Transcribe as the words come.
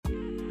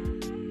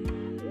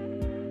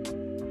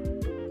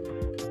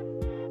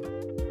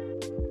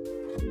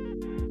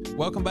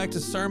Welcome back to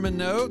Sermon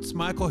Notes.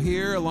 Michael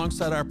here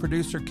alongside our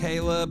producer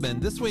Caleb.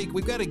 And this week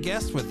we've got a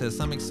guest with us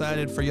I'm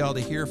excited for y'all to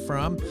hear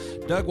from.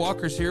 Doug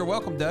Walker's here.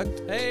 Welcome,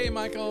 Doug. Hey,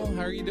 Michael.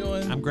 How are you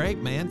doing? I'm great,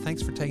 man.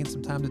 Thanks for taking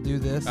some time to do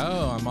this.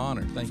 Oh, I'm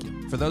honored. Thank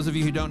you. For those of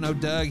you who don't know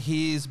Doug,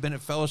 he's been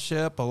at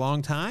Fellowship a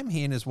long time.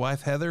 He and his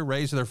wife Heather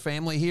raised their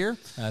family here.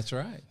 That's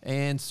right.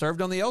 And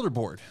served on the elder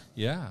board.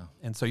 Yeah.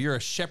 And so you're a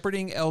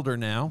shepherding elder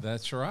now.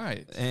 That's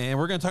right. And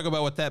we're going to talk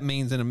about what that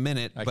means in a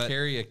minute. I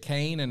carry a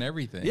cane and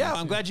everything. Yeah,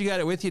 I'm glad you got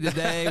it with you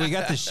today. We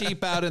got the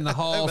sheep out in the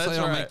hall so they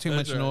don't make too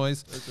much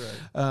noise. That's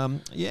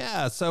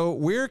right. So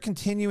we're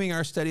continuing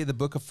our study of the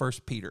book of 1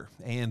 Peter.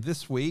 And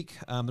this week,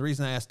 the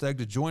reason I asked Doug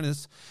to join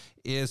us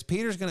is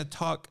Peter's going to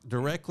talk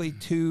directly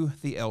to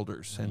the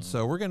elders. And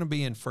so we're going to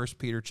be in 1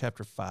 Peter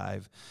chapter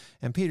 5.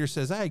 And Peter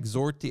says, I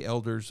exhort the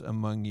elders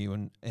among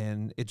you.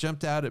 And it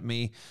jumped out at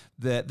me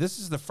that this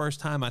is the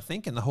first time, I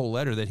think, in the whole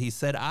letter that he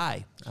said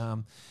I.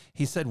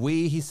 He said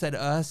we, he said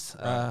us,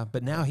 right.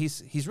 But now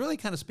he's really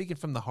kind of speaking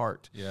from the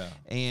heart. Yeah.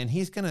 And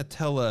he's going to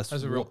tell us.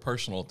 Has a real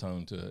personal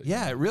tone to it.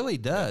 Yeah, it really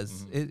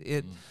does.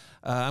 Yeah.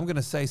 I'm going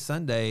to say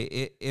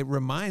Sunday, it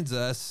reminds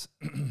us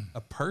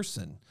a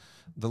person.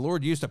 The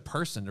Lord used a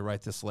person to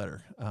write this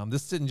letter.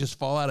 This didn't just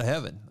fall out of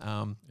heaven.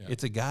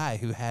 It's a guy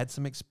who had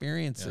some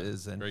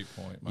experiences. And great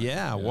point, Michael.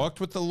 Yeah, walked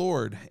with the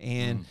Lord.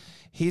 And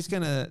he's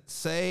going to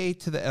say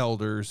to the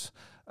elders,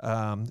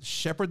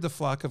 shepherd the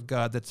flock of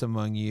God that's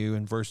among you,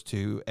 in verse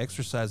 2,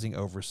 exercising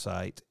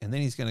oversight. And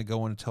then he's going to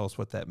go on and tell us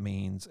what that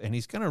means. And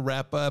he's going to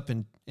wrap up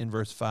in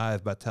verse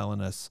 5 by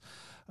telling us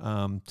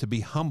to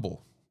be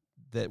humble.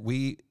 That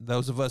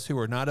those of us who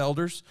are not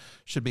elders,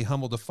 should be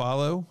humble to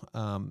follow.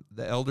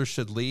 The elders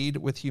should lead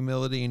with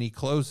humility. And he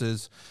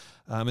closes.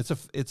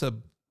 It's a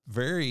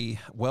very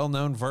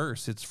well-known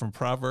verse. It's from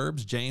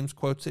Proverbs. James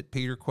quotes it.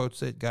 Peter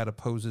quotes it. God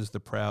opposes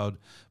the proud,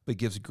 but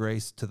gives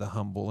grace to the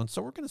humble. And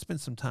so we're going to spend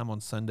some time on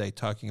Sunday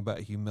talking about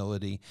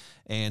humility.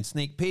 And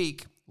sneak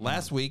peek,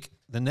 last week,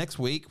 the next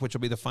week, which will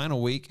be the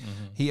final week,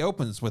 he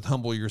opens with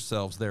humble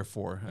yourselves,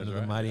 therefore, under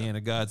the mighty hand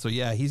of God. So,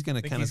 yeah, he's going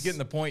to kind of... He's getting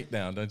the point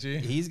down, don't you?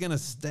 He's going to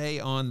stay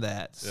on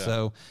that. Yeah.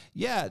 So,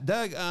 yeah,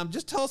 Doug,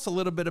 just tell us a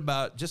little bit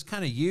about just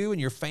kind of you and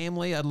your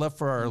family. I'd love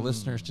for our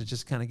listeners to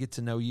just kind of get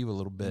to know you a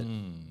little bit.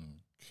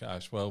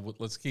 Gosh, well,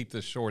 let's keep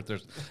this short.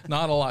 There's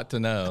not a lot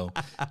to know.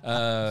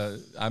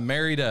 I'm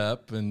married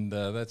up, and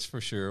that's for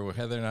sure. Well,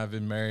 Heather and I have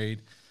been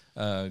married,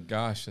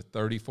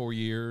 34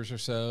 years or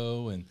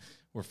so, and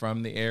we're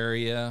from the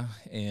area,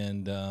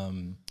 and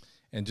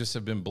just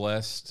have been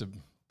blessed to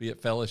be at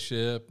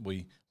Fellowship.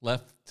 We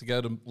left to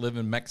go to live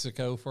in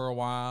Mexico for a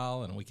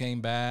while, and we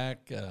came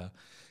back,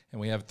 and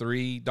we have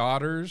 3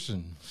 daughters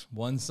and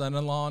 1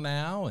 son-in-law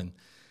now, and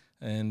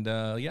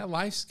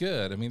life's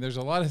good. I mean, there's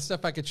a lot of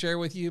stuff I could share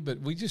with you, but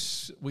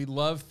we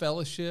love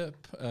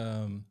Fellowship.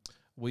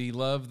 We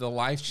love the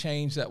life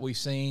change that we've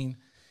seen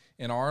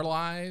in our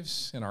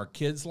lives, in our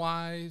kids'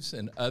 lives,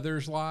 and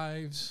others'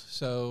 lives.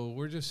 So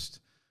we're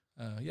just,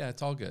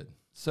 it's all good.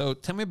 So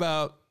tell me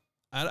about,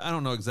 I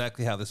don't know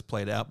exactly how this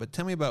played out, but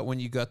tell me about when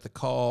you got the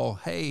call,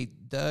 hey,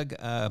 Doug,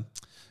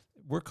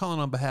 we're calling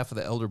on behalf of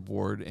the elder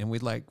board, and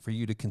we'd like for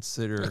you to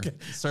consider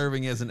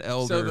serving as an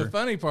elder. So the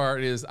funny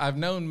part is I've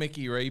known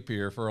Mickey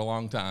Rapier for a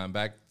long time,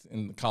 back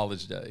in the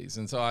college days.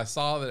 And so I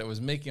saw that it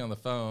was Mickey on the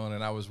phone,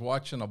 and I was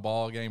watching a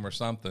ball game or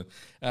something,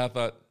 and I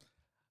thought,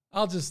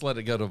 I'll just let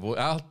it go to voice.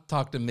 I'll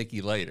talk to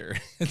Mickey later.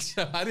 And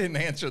so I didn't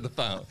answer the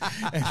phone.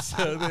 And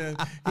so then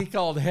he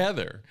called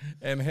Heather,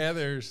 and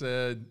Heather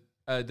said,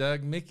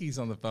 Doug, Mickey's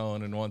on the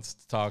phone and wants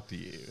to talk to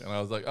you. And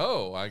I was like,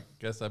 oh, I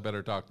guess I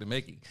better talk to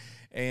Mickey.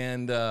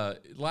 And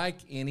like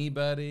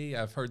anybody,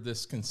 I've heard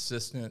this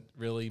consistent,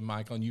 really,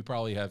 Michael, and you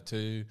probably have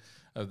too,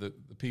 of the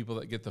people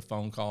that get the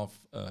phone call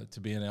to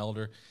be an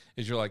elder,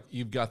 is you're like,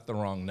 you've got the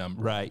wrong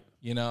number. Right.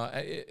 You know,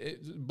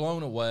 it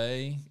blown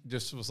away.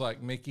 Just was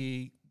like,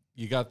 Mickey,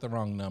 you got the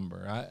wrong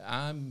number.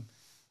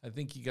 I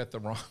think you got the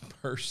wrong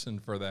person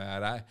for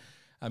that.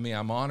 I mean,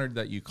 I'm honored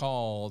that you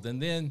called.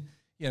 And then,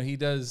 he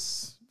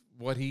does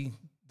what he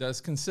does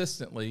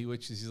consistently,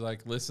 which is he's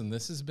like, listen,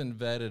 this has been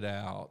vetted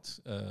out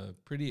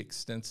pretty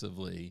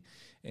extensively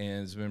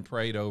and has been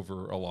prayed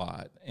over a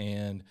lot.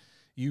 And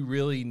you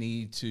really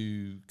need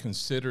to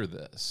consider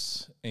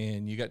this.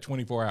 And you got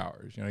 24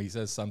 hours. He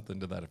says something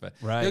to that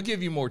effect. Right. He'll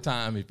give you more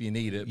time if you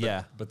need it.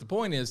 But, but the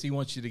point is he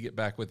wants you to get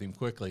back with him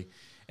quickly.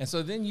 And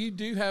so then you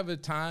do have a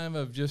time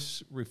of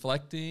just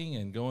reflecting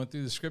and going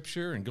through the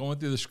scripture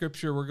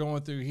we're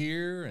going through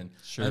here and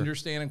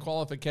understanding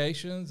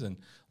qualifications. And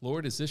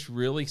Lord, is this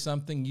really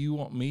something you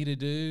want me to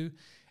do?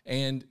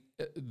 And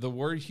the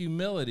word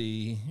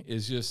humility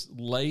is just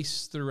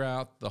laced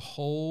throughout the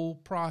whole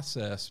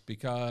process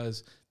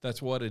because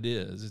that's what it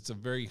is. It's a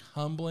very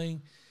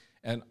humbling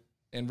and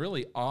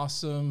really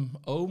awesome,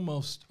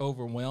 almost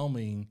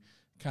overwhelming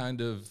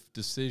kind of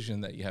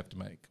decision that you have to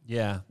make.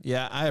 Yeah,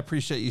 I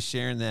appreciate you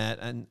sharing that.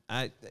 And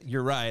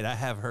you're right. I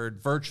have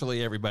heard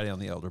virtually everybody on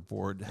the elder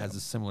board has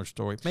a similar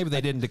story. Maybe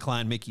they didn't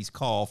decline Mickey's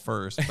call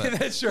first. But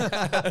That's right.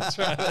 That's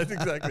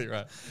exactly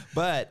right.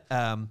 But,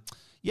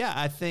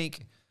 I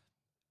think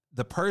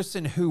the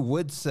person who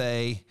would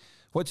say,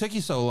 "What took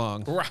you so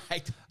long?"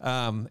 Right.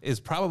 Is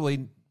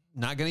probably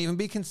not going to even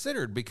be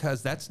considered,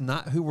 because that's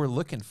not who we're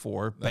looking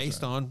for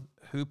based on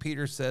who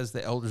Peter says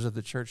the elders of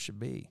the church should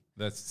be.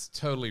 That's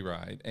totally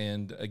right.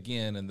 And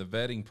again, in the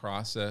vetting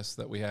process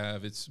that we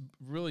have, it's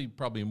really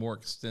probably more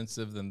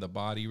extensive than the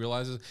body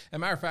realizes. As a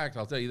matter of fact,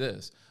 I'll tell you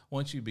this.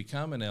 Once you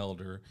become an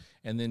elder,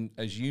 and then,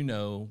 as you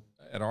know,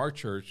 at our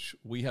church,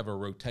 we have a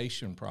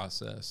rotation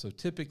process. So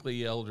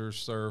typically elders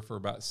serve for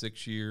about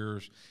 6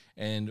 years,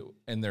 and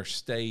they're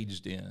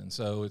staged in.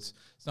 So it's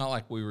not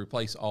like we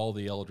replace all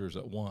the elders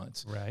at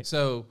once. Right.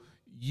 So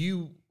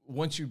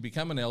once you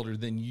become an elder,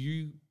 then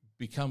you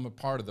become a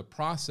part of the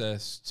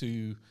process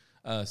to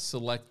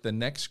select the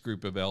next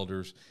group of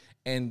elders.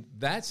 And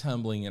that's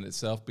humbling in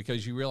itself,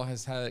 because you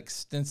realize how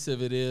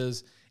extensive it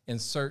is in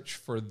search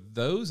for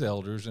those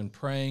elders and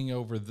praying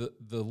over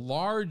the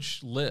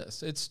large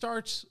list. It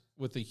starts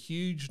with a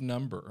huge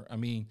number. I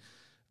mean,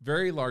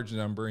 very large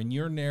number, and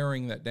you're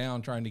narrowing that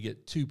down, trying to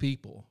get 2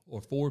 people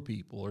or 4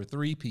 people or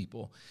 3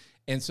 people.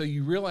 And so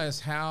you realize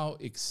how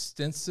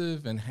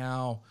extensive and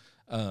how,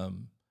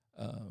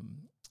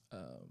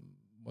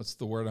 what's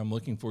the word I'm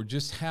looking for?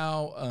 Just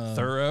how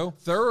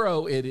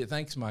thorough it is.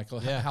 Thanks,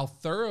 Michael. Yeah. How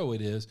thorough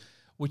it is,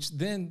 which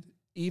then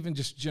even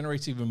just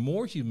generates even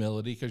more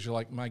humility, because you're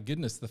like, my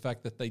goodness, the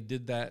fact that they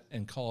did that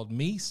and called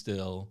me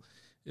still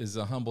is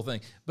a humble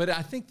thing. But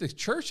I think the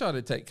church ought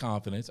to take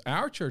confidence.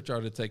 Our church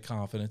ought to take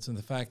confidence in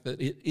the fact that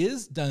it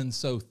is done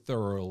so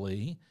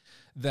thoroughly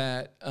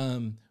that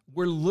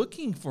we're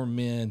looking for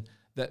men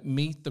that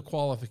meet the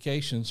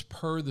qualifications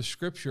per the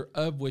scripture,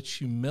 of which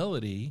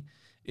humility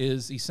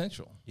is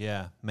essential.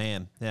 Yeah,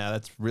 man. Yeah,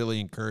 that's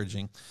really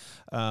encouraging.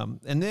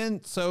 And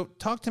then, so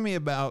talk to me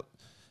about,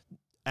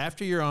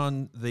 after you're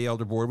on the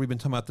elder board, we've been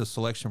talking about the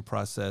selection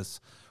process.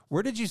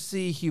 Where did you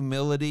see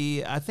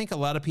humility? I think a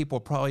lot of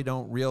people probably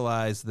don't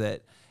realize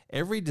that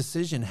every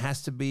decision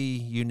has to be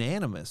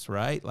unanimous,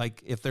 right?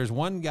 Like, if there's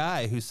one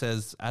guy who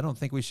says, "I don't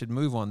think we should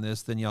move on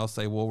this," then y'all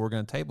say, "Well, we're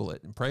going to table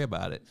it and pray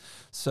about it."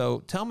 So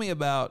tell me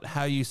about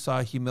how you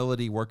saw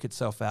humility work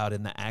itself out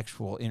in the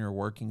actual inner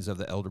workings of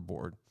the elder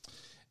board.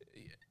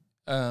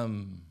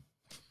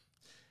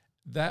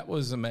 That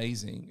was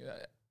amazing.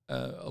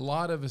 A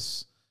lot of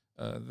us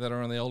that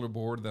are on the elder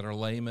board that are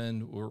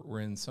laymen, we're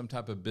in some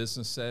type of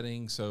business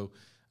setting. So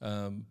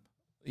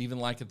even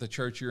like at the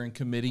church, you're in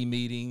committee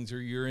meetings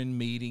or you're in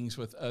meetings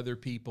with other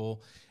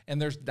people,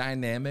 and there's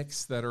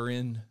dynamics that are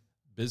in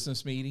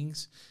business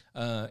meetings.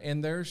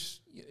 And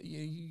there's,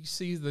 you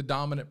see the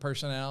dominant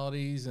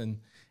personalities, and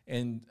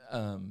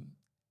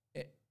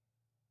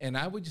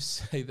I would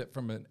just say that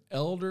from an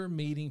elder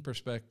meeting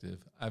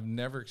perspective, I've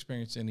never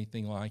experienced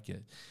anything like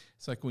it.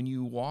 It's like when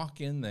you walk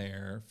in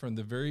there from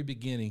the very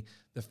beginning,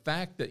 the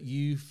fact that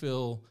you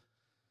feel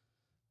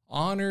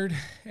honored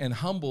and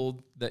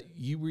humbled that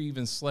you were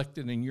even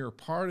selected and you're a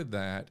part of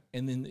that,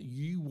 and then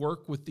you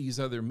work with these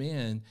other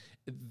men,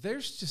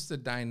 there's just a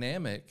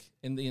dynamic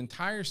in the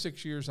entire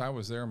 6 years I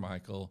was there,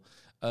 Michael,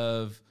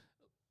 of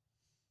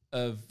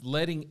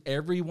letting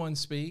everyone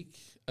speak,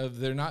 of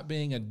there not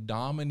being a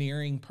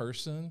domineering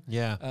person.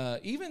 Yeah.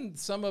 Even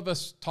some of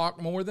us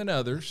talk more than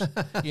others,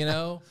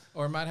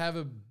 or might have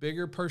a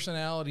bigger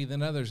personality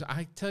than others.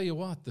 I tell you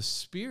what, the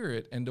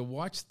spirit, and to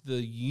watch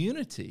the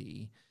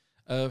unity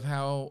of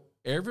how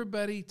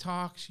everybody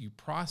talks, you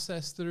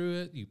process through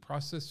it, you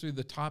process through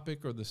the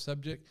topic or the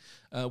subject.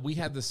 We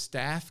had the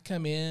staff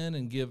come in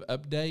and give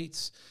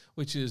updates,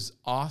 which is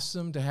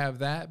awesome to have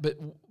that.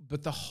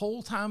 But the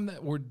whole time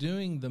that we're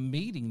doing the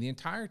meeting, the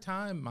entire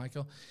time,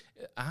 Michael,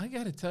 I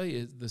got to tell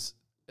you,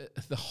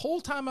 the whole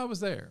time I was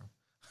there,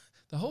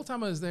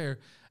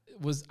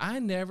 I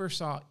never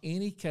saw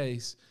any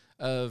case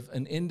of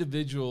an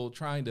individual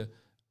trying to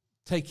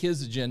take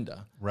his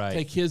agenda, right,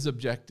 take his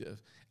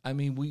objective. I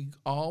mean, we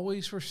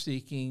always were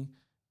seeking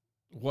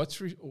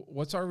what's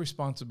our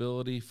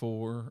responsibility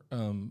for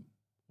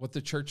what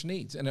the church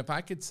needs. And if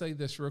I could say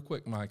this real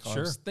quick, Michael,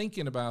 sure. I was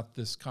thinking about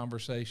this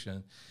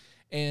conversation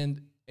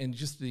and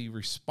just the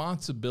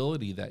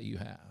responsibility that you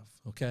have,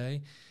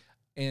 okay?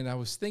 And I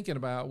was thinking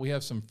about, we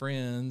have some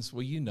friends,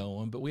 well, you know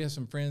them, but we have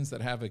some friends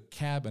that have a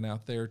cabin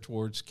out there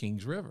towards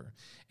Kings River,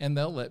 and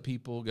they'll let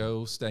people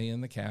go stay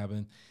in the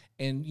cabin.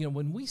 And,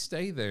 when we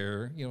stay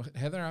there,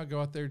 Heather and I go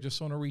out there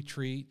just on a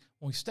retreat.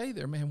 When we stay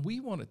there, man, we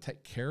want to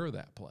take care of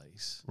that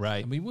place.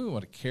 Right. I mean, we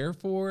want to care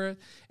for it,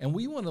 and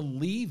we want to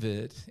leave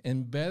it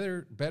in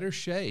better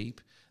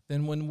shape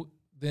than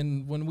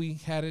when we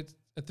had it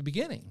at the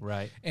beginning.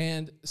 Right.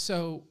 And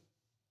so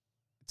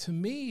to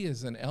me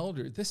as an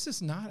elder, this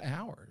is not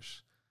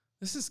ours.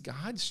 This is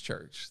God's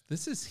church.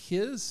 This is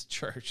his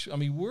church. I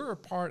mean, we're a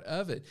part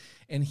of it.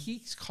 And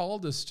he's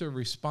called us to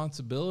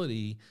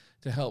responsibility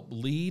to help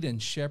lead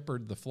and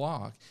shepherd the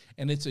flock.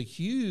 And it's a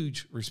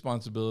huge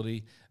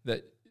responsibility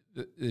that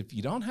if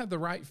you don't have the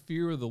right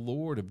fear of the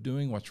Lord of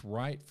doing what's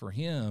right for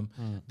him,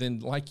 then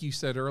like you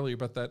said earlier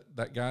about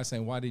that guy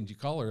saying, "Why didn't you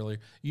call earlier?"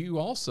 You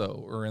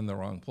also are in the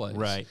wrong place.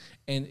 Right.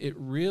 And it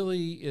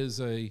really is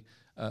a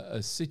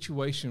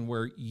situation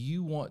where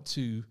you want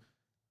to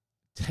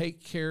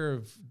take care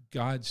of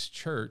God's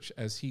church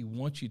as he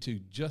wants you to,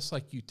 just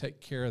like you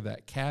take care of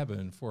that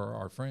cabin for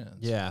our friends.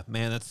 Yeah,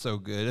 man, that's so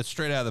good. It's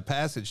straight out of the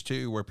passage,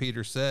 too, where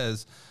Peter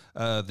says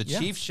the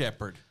chief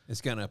shepherd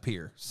is going to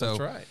appear. So that's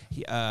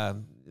right.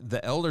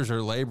 The elders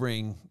are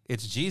laboring.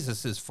 It's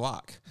Jesus's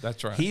flock.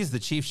 That's right. He's the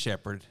chief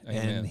shepherd,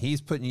 Amen. and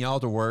he's putting y'all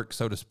to work,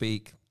 so to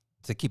speak,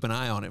 to keep an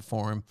eye on it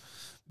for him.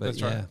 But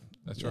that's right.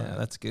 That's right. Yeah,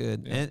 that's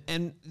good. Yeah.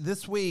 And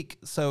this week,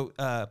 so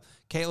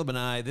Caleb and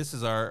I, this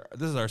is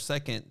our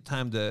second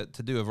time to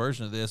do a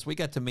version of this. We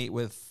got to meet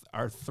with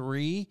our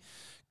 3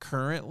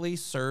 currently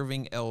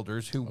serving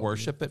elders who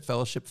worship at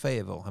Fellowship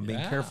Fayetteville. I'm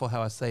being careful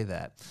how I say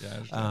that.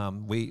 Yeah,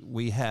 we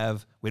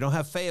don't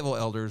have Fayetteville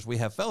elders. We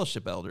have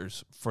Fellowship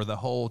elders for the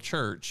whole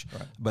church.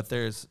 Right. But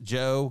there's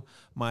Joe,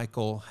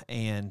 Michael,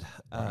 and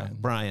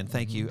Brian.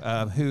 Thank you.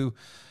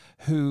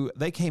 Who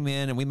they came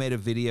in and we made a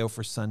video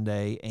for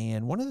Sunday.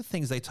 And one of the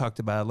things they talked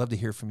about, I'd love to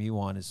hear from you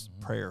on, is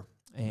prayer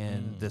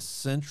and the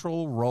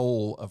central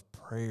role of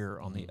prayer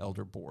on the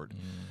elder board.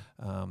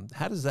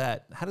 How does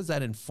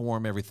that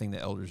inform everything the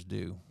elders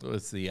do? Well,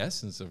 it's the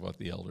essence of what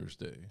the elders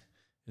do.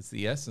 It's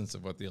the essence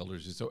of what the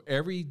elders do. So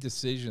every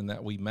decision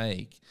that we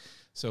make,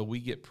 so we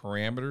get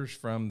parameters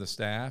from the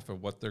staff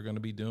of what they're going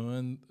to be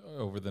doing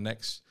over the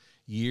next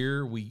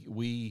year.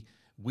 We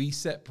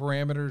set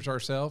parameters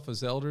ourselves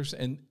as elders,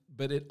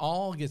 but it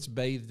all gets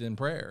bathed in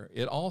prayer.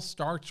 It all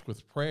starts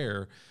with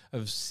prayer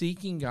of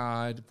seeking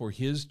God for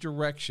his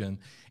direction.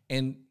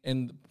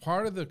 And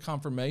part of the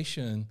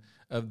confirmation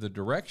of the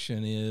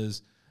direction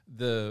is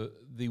the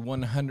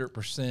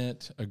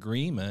 100%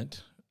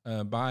 agreement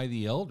by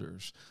the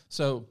elders.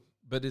 So,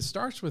 but it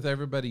starts with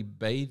everybody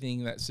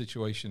bathing that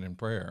situation in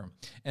prayer.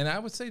 And I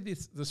would say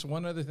this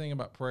one other thing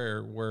about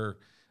prayer where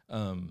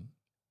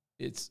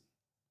it's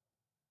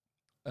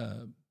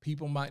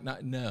people might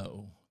not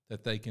know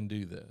that they can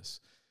do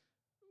this.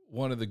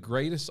 One of the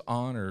greatest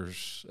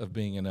honors of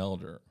being an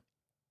elder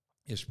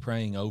is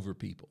praying over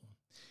people.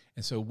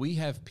 And so we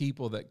have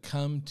people that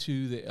come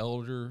to the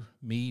elder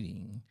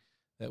meeting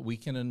that we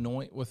can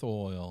anoint with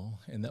oil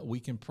and that we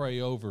can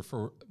pray over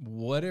for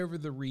whatever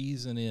the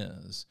reason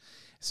is.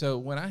 So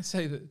when I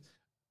say that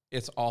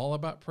it's all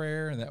about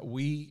prayer and that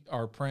we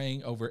are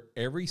praying over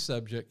every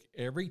subject,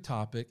 every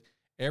topic,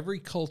 every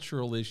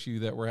cultural issue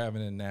that we're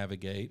having to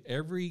navigate,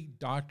 every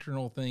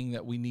doctrinal thing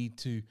that we need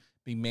to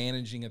be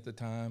managing at the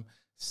time,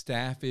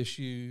 staff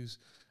issues,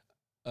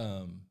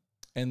 and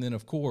then,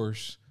 of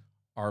course,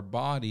 our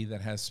body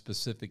that has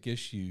specific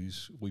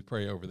issues, we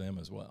pray over them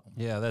as well.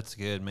 Yeah, that's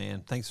good,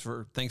 man. Thanks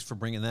for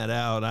bringing that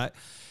out.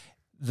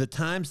 The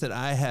times that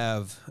I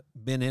have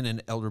been in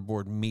an elder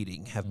board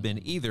meeting have been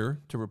either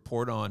to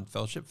report on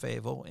Fellowship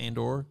Fayetteville and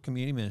or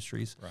community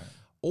ministries, Right.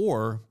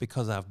 or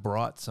because I've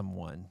brought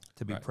someone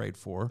to be prayed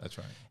for. That's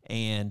right.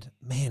 And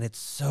man, it's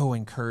so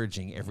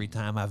encouraging every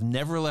time. I've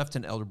never left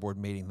an elder board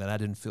meeting that I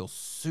didn't feel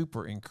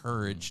super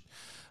encouraged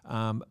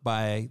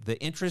by the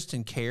interest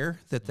and care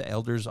that the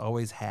elders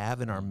always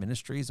have in our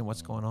ministries and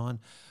what's going on,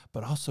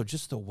 but also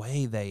just the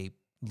way they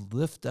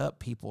lift up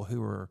people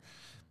who are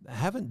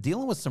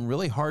dealing with some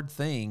really hard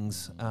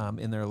things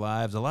in their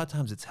lives. A lot of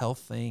times it's health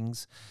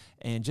things,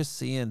 and just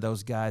seeing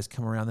those guys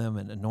come around them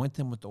and anoint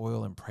them with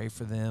oil and pray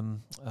for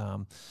them.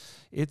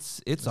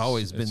 It's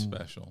always been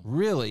special.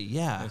 Really,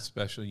 yeah. It's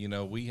special. You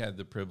know, we had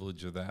the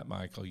privilege of that,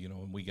 Michael,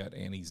 when we got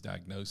Annie's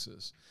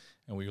diagnosis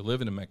and we were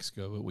living in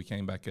Mexico, but we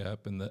came back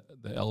up and the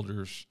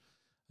elders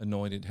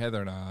anointed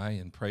Heather and I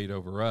and prayed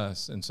over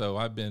us. And so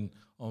I've been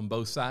on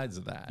both sides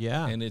of that.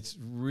 Yeah. And it's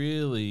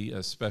really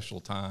a special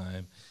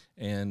time.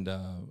 And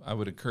I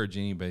would encourage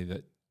anybody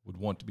that would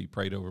want to be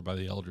prayed over by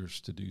the elders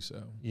to do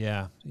so.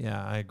 Yeah,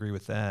 I agree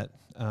with that.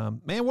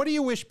 Man, what do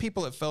you wish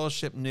people at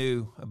Fellowship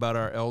knew about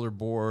our elder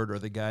board or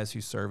the guys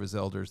who serve as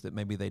elders that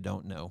maybe they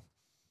don't know?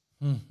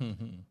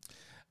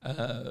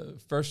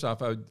 First off,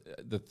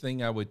 the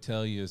thing I would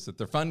tell you is that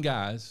they're fun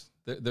guys.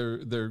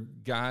 They're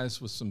guys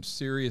with some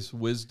serious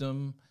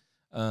wisdom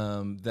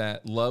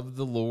that love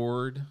the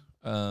Lord.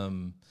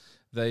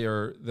 They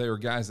are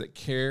guys that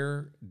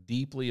care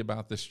deeply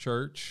about this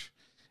church,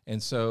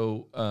 and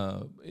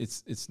so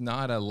it's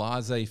not a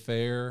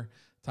laissez-faire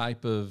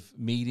type of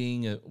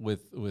meeting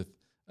with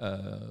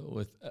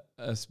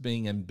us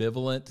being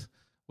ambivalent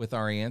with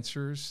our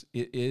answers.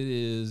 It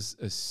is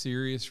a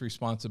serious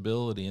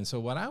responsibility, and so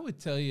what I would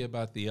tell you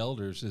about the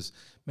elders is,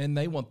 man,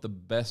 they want the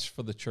best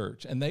for the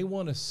church, and they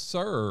want to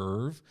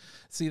serve.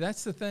 See,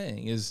 that's the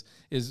thing is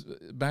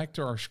back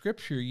to our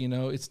scripture.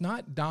 It's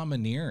not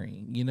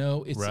domineering.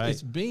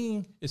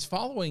 It's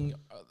following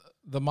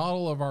the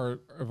model of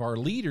our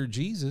leader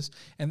Jesus,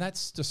 and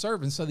that's to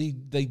serve. And so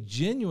they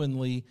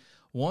genuinely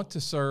want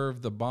to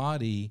serve the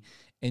body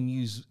and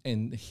use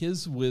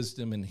his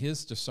wisdom and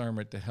his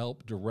discernment to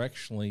help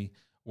directionally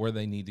where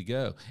they need to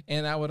go.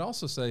 And I would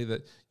also say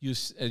that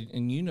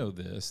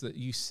that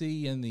you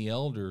see in the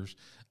elders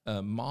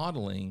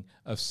modeling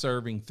of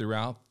serving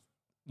throughout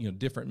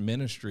different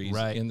ministries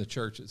Right. in the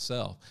church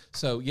itself.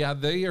 So yeah,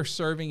 they are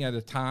serving at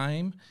a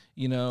time,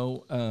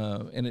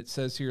 and it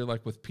says here,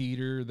 like with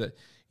Peter, that,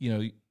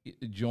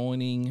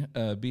 joining,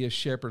 be a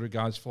shepherd of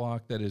God's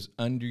flock that is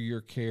under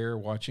your care,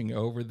 watching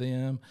over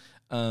them.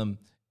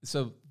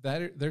 So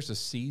that there's a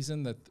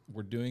season that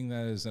we're doing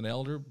that as an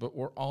elder, but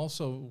we're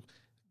also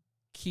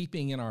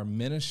keeping in our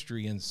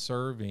ministry and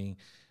serving,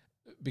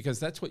 because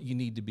that's what you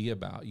need to be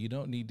about. You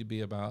don't need to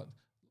be about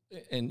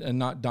and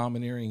not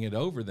domineering it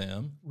over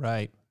them.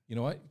 Right. You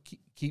know what?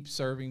 Keep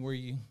serving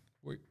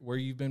where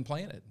you've been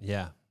planted.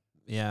 Yeah.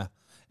 Yeah.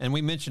 And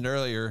we mentioned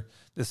earlier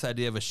this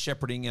idea of a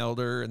shepherding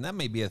elder, and that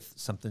may be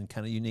something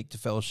kind of unique to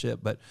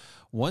fellowship. But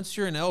once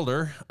you're an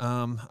elder,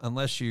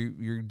 unless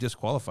you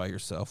disqualify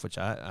yourself, which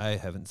I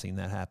haven't seen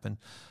that happen,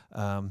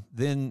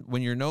 then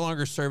when you're no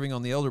longer serving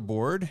on the elder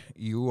board,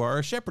 you are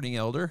a shepherding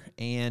elder,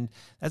 and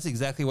that's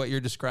exactly what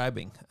you're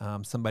describing.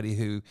 Somebody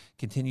who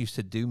continues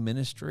to do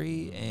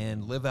ministry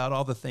and live out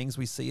all the things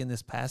we see in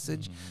this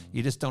passage.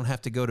 You just don't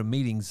have to go to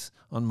meetings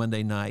on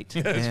Monday night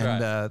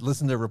and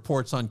listen to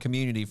reports on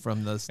community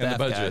from the staff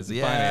budget, guys.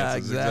 Yeah,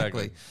 finances,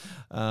 exactly.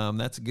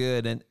 That's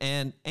good.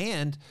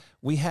 And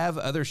we have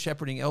other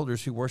shepherding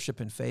elders who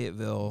worship in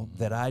Fayetteville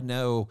that I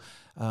know.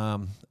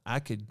 I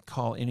could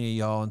call any of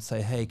y'all and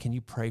say, hey, can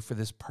you pray for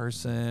this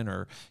person,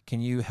 or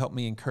can you help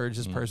me encourage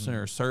this person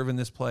or serve in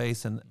this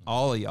place? And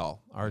all of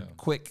y'all are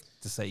quick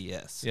to say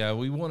yes. Yeah,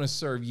 we want to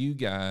serve you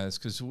guys,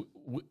 because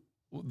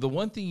the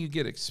one thing you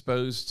get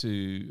exposed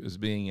to as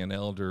being an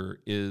elder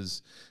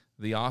is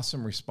the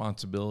awesome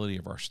responsibility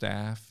of our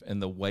staff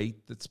and the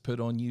weight that's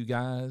put on you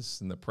guys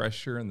and the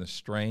pressure and the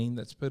strain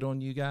that's put on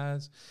you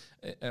guys.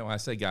 And when I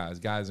say guys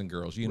and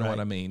girls, you know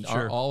what I mean?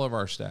 Sure. All of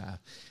our staff.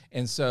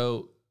 And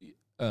so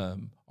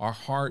our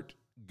heart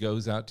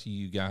goes out to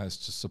you guys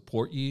to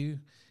support you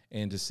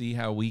and to see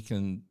how we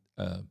can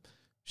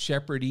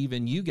shepherd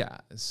even you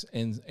guys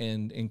and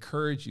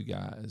encourage you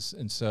guys.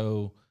 And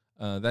so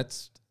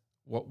that's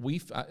what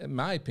in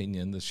my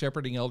opinion, the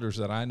shepherding elders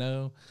that I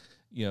know,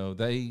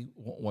 they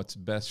want what's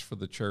best for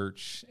the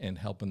church and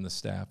helping the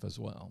staff as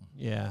well.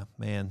 Yeah,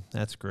 man,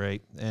 that's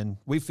great. And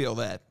we feel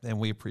that, and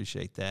we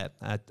appreciate that.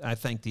 I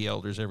thank the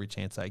elders every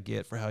chance I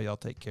get for how y'all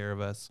take care of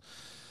us.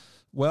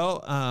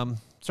 Well,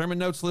 Sermon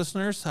Notes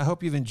listeners, I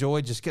hope you've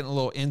enjoyed just getting a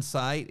little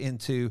insight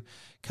into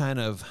kind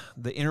of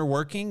the inner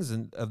workings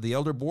of the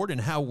elder board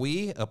and how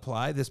we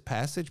apply this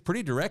passage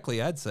pretty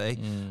directly, I'd say,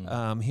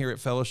 here at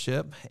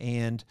Fellowship.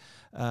 And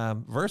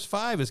verse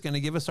 5 is going to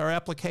give us our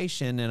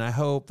application, and I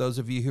hope those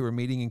of you who are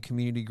meeting in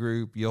community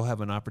group, you'll have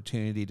an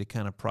opportunity to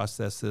kind of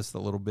process this a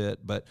little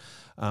bit. But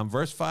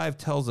verse 5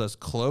 tells us,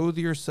 clothe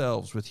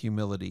yourselves with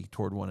humility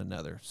toward one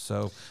another.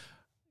 So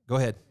go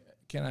ahead.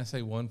 Can I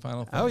say one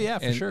final thing? Oh, yeah,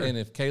 for sure. And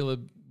if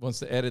Caleb wants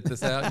to edit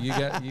this out, you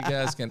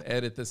guys can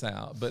edit this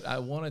out. But I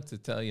wanted to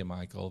tell you,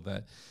 Michael,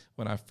 that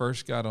when I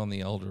first got on the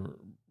elder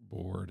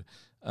board,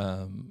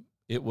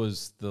 it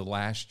was the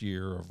last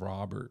year of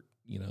Robert,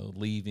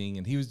 leaving,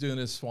 and he was doing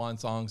his swan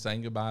song,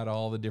 saying goodbye to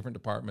all the different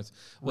departments.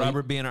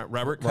 Robert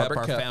Cupp,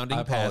 our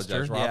founding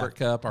pastor. Robert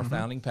Cupp, our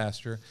founding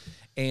pastor.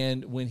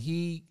 And when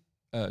he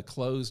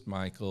closed,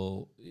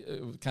 Michael,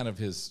 kind of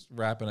his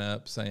wrapping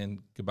up,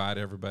 saying goodbye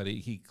to everybody,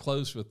 he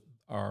closed with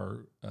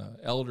our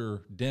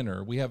elder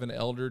dinner. We have an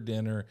elder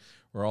dinner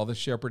where all the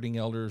shepherding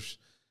elders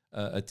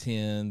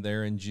attend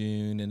there in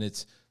June, and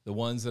it's the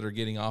ones that are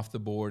getting off the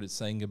board, it's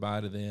saying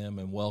goodbye to them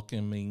and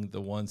welcoming the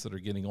ones that are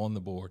getting on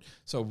the board.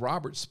 So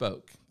Robert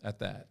spoke at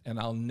that, and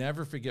I'll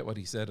never forget what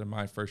he said in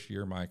my first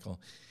year, Michael.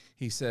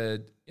 He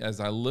said, as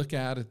I look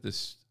out at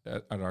this,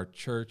 at our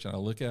church, and I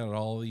look at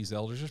all these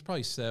elders, there's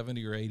probably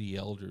 70 or 80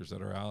 elders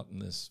that are out in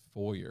this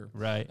foyer.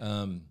 Right.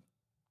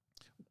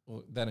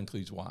 Well, that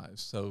includes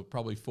wives, so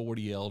probably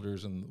 40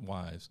 elders and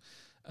wives.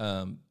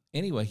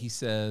 Anyway, he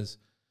said,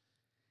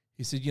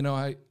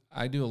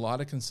 I do a lot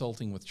of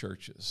consulting with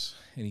churches,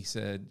 and he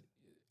said,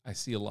 I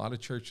see a lot of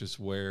churches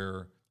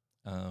where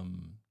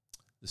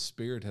the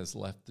Spirit has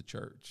left the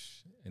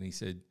church, and he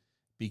said,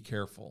 be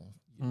careful.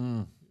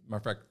 Matter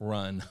of fact,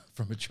 run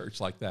from a church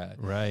like that.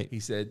 Right. He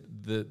said,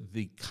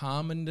 the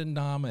common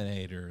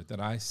denominator that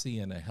I see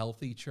in a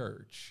healthy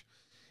church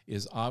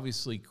is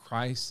obviously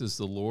Christ is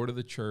the Lord of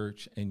the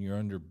church, and you're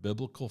under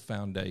biblical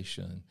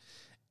foundation,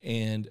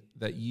 and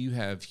that you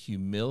have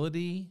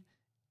humility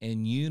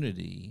and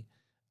unity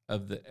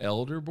of the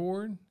elder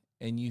board,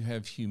 and you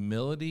have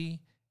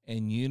humility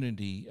and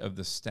unity of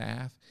the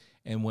staff.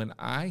 And when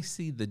I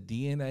see the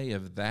DNA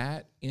of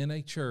that in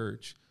a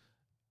church,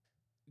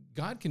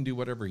 God can do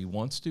whatever he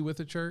wants to with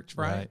a church,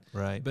 right?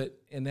 Right. But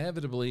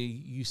inevitably,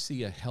 you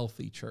see a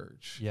healthy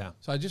church. Yeah.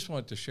 So I just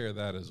wanted to share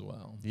that as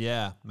well.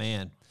 Yeah,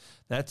 man.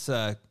 That's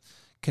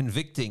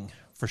convicting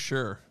for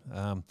sure.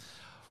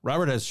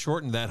 Robert has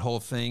shortened that whole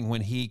thing when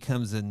he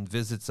comes and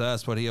visits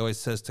us. What he always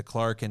says to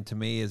Clark and to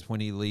me is when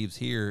he leaves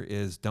here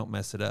is don't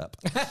mess it up.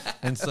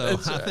 And so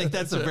I think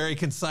that's a very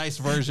concise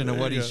version of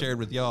what he shared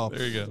with y'all.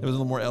 There you go. It was a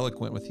little more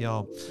eloquent with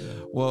y'all.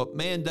 Yeah. Well,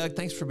 man, Doug,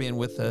 thanks for being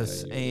with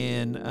us.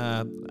 And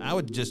I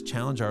would just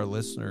challenge our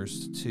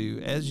listeners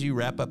to, as you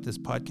wrap up this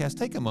podcast,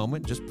 take a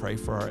moment, just pray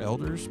for our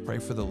elders, pray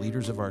for the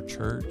leaders of our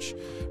church,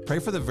 pray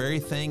for the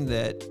very thing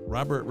that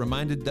Robert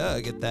reminded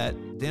Doug at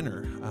that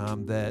dinner,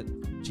 that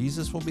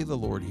Jesus will be the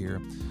Lord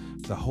here.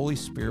 The Holy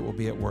Spirit will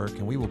be at work,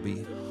 and we will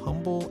be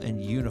humble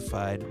and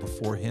unified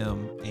before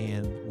him,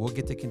 and we'll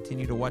get to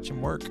continue to watch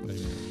him work. Amen.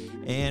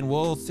 And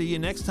we'll see you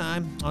next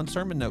time on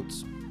Sermon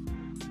Notes.